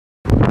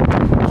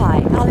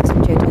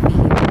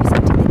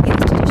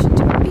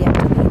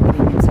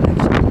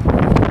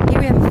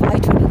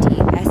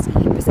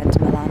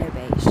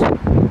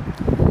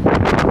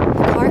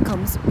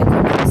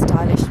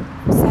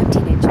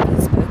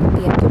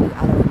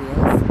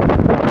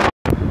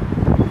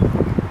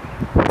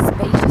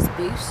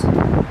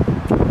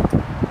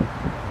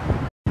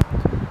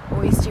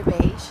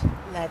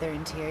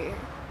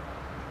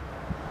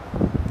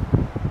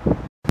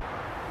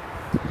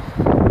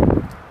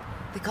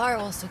car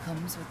also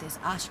comes with this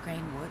ash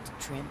grain wood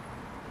trim,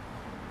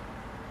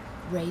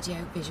 radio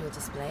visual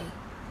display,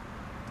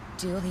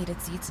 dual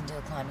heated seats and dual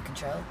climate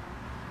control,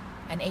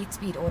 an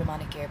 8-speed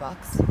automatic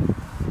gearbox,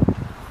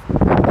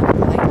 automatic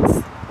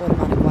lights,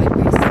 automatic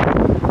wipers,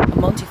 a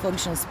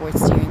multifunctional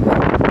sports steering wheel,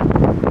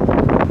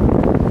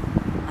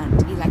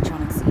 and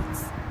electronic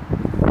seats.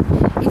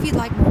 If you'd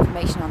like more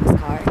information on this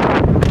car, or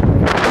if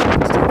you'd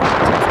like to take a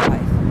test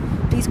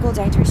drive, please call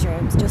down to our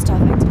showrooms just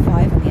off Exit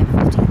 5 on the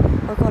M50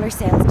 or call our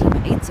sales team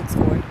at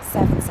 864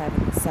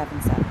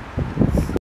 7777.